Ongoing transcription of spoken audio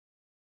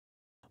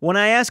When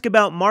I ask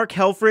about Mark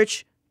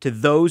Helfrich to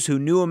those who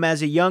knew him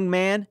as a young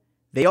man,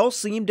 they all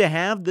seem to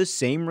have the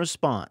same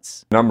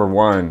response. Number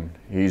one,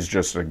 he's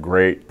just a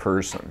great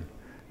person.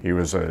 He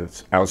was an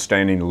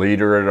outstanding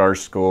leader at our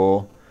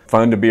school,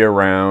 fun to be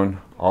around,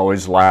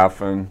 always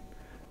laughing,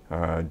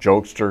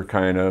 jokester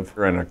kind of,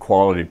 and a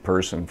quality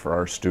person for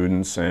our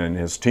students and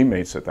his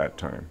teammates at that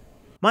time.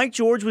 Mike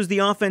George was the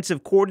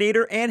offensive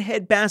coordinator and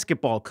head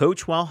basketball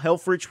coach while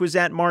Helfrich was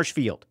at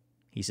Marshfield.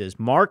 He says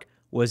Mark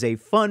was a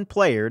fun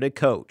player to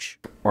coach.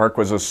 Mark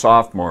was a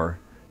sophomore.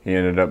 He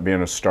ended up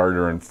being a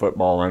starter in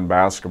football and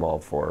basketball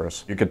for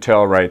us. You could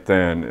tell right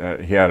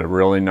then he had a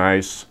really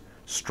nice,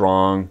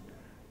 strong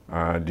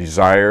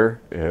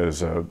desire.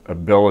 His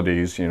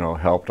abilities,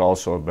 helped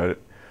also, but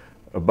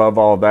above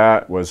all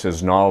that was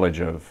his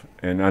knowledge of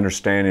and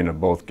understanding of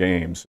both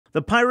games.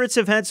 The Pirates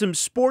have had some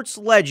sports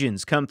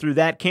legends come through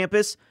that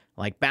campus,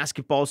 like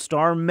basketball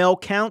star Mel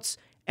Counts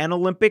and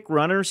Olympic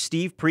runner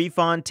Steve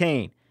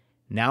Prefontaine.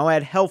 Now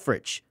add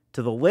Helfrich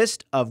to the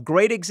list of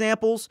great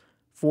examples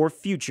for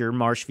future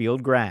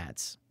Marshfield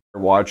grads.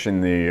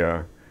 Watching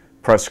the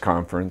press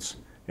conference,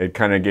 it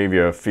kind of gave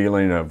you a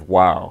feeling of,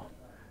 wow,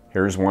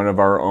 here's one of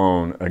our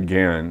own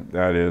again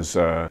that is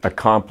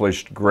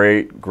accomplished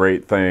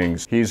great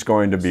things. He's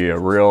going to be a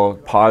real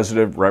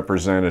positive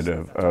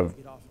representative of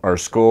our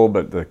school,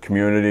 but the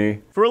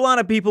community. For a lot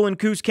of people in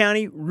Coos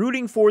County,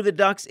 rooting for the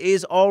Ducks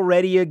is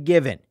already a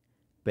given.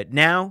 But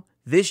now,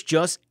 this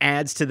just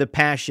adds to the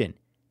passion.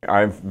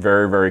 I'm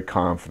very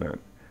confident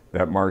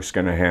that Mark's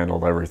going to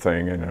handle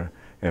everything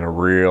in a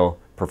real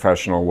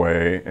professional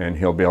way, and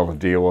he'll be able to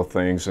deal with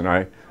things. And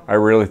I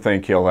really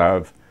think he'll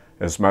have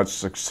as much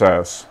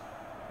success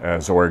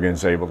as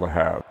Oregon's able to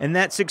have. And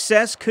that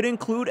success could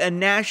include a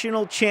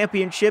national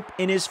championship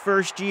in his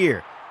first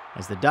year,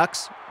 as the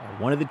Ducks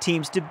are one of the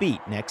teams to beat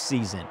next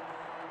season.